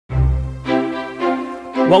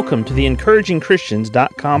Welcome to the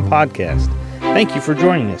encouragingchristians.com podcast. Thank you for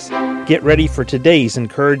joining us. Get ready for today's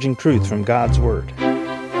encouraging truth from God's Word.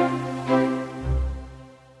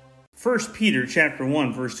 1 Peter chapter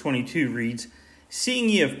 1, verse 22 reads, "Seeing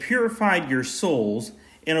ye have purified your souls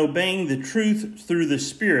in obeying the truth through the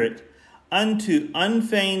Spirit unto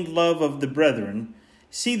unfeigned love of the brethren,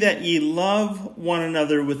 see that ye love one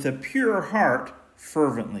another with a pure heart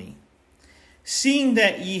fervently. Seeing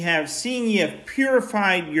ye have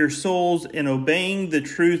purified your souls in obeying the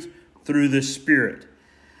truth through the Spirit."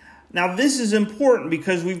 Now this is important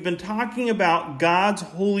because we've been talking about God's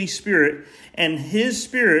Holy Spirit and His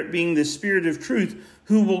Spirit being the Spirit of truth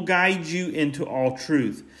who will guide you into all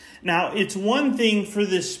truth. Now it's one thing for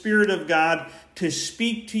the Spirit of God to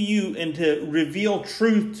speak to you and to reveal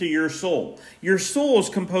truth to your soul. Your soul is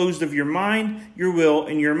composed of your mind, your will,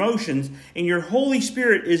 and your emotions, and your Holy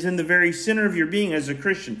Spirit is in the very center of your being as a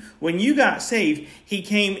Christian. When you got saved, He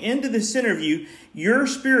came into the center of you. Your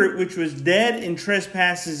spirit, which was dead in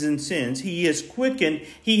trespasses and sins, He is quickened,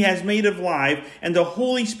 He has made alive, and the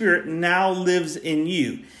Holy Spirit now lives in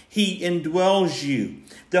you. He indwells you.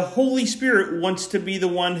 The Holy Spirit wants to be the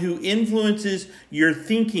one who influences your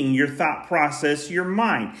thinking, your thought process, your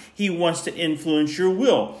mind. He wants to influence your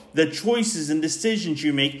will, the choices and decisions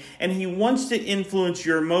you make, and He wants to influence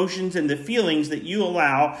your emotions and the feelings that you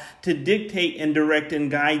allow to dictate and direct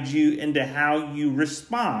and guide you into how you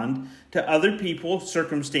respond to other people,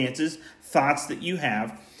 circumstances, thoughts that you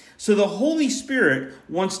have. So the Holy Spirit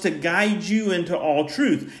wants to guide you into all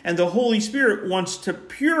truth. And the Holy Spirit wants to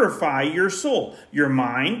purify your soul, your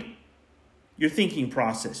mind, your thinking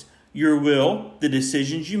process, your will, the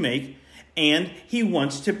decisions you make, and He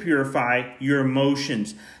wants to purify your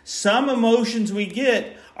emotions. Some emotions we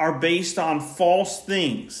get are based on false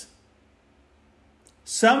things.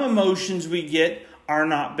 Some emotions we get are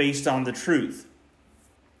not based on the truth.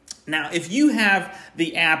 Now, if you have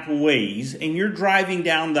the app Waze and you're driving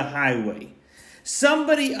down the highway,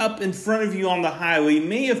 somebody up in front of you on the highway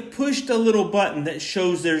may have pushed a little button that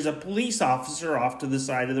shows there's a police officer off to the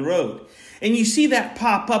side of the road. And you see that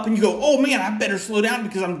pop up and you go, "Oh man, I better slow down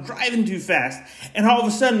because I'm driving too fast." And all of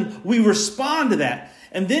a sudden we respond to that.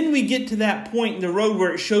 And then we get to that point in the road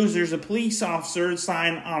where it shows there's a police officer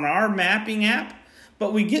sign on our mapping app.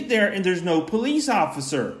 But we get there and there's no police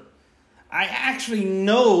officer. I actually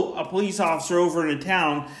know a police officer over in a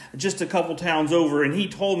town, just a couple towns over, and he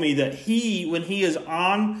told me that when he is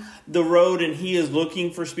on the road and he is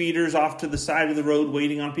looking for speeders off to the side of the road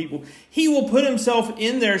waiting on people, he will put himself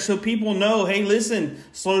in there so people know, hey, listen,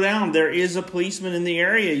 slow down. There is a policeman in the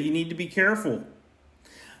area. You need to be careful.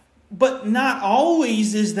 But not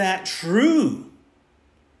always is that true.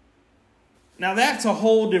 Now, that's a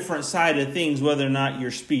whole different side of things, whether or not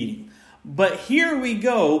you're speeding. But here we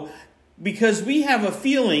go. Because we have a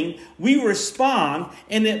feeling, we respond,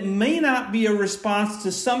 and it may not be a response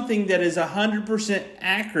to something that is 100%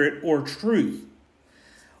 accurate or truth.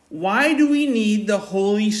 Why do we need the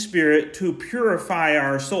Holy Spirit to purify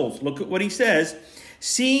our souls? Look at what he says.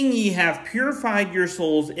 "Seeing ye have purified your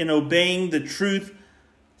souls in obeying the truth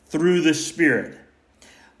through the Spirit."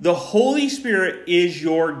 The Holy Spirit is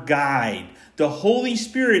your guide. The Holy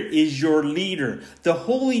Spirit is your leader. The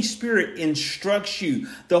Holy Spirit instructs you.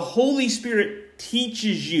 The Holy Spirit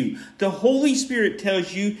teaches you. The Holy Spirit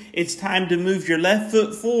tells you it's time to move your left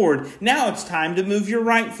foot forward. Now it's time to move your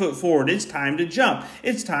right foot forward. It's time to jump.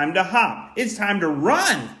 It's time to hop. It's time to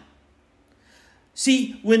run.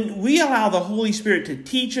 See, when we allow the Holy Spirit to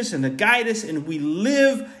teach us and to guide us, and we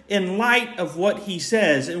live in light of what He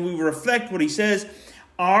says, and we reflect what He says,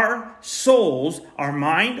 our souls, our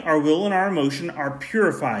mind, our will, and our emotion are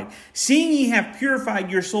purified. "Seeing ye have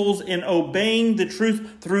purified your souls in obeying the truth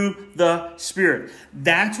through the Spirit."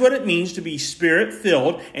 That's what it means to be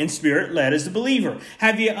Spirit-filled and Spirit-led as a believer.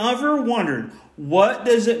 Have you ever wondered, what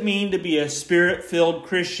does it mean to be a Spirit-filled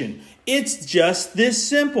Christian? It's just this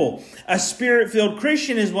simple. A Spirit-filled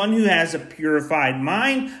Christian is one who has a purified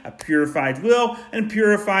mind, a purified will, and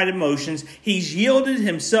purified emotions. He's yielded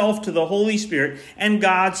himself to the Holy Spirit, and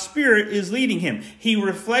God's Spirit is leading him. He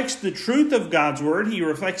reflects the truth of God's Word. He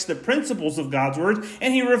reflects the principles of God's Word,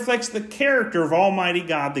 and he reflects the character of Almighty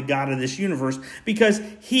God, the God of this universe, because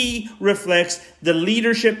he reflects the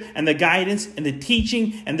leadership and the guidance and the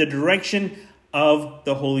teaching and the direction of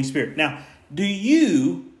the Holy Spirit. Now, do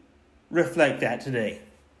you reflect that today?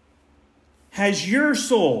 Has your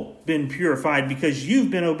soul been purified because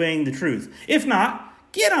you've been obeying the truth? If not,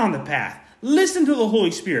 get on the path. Listen to the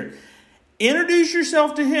Holy Spirit. Introduce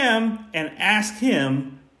yourself to Him and ask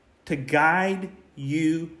Him to guide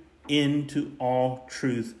you into all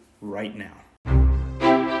truth right now.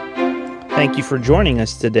 thank you for joining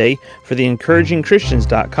us today for the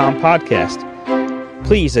EncouragingChristians.com podcast.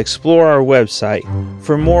 Please explore our website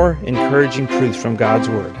for more encouraging truths from God's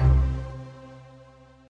Word.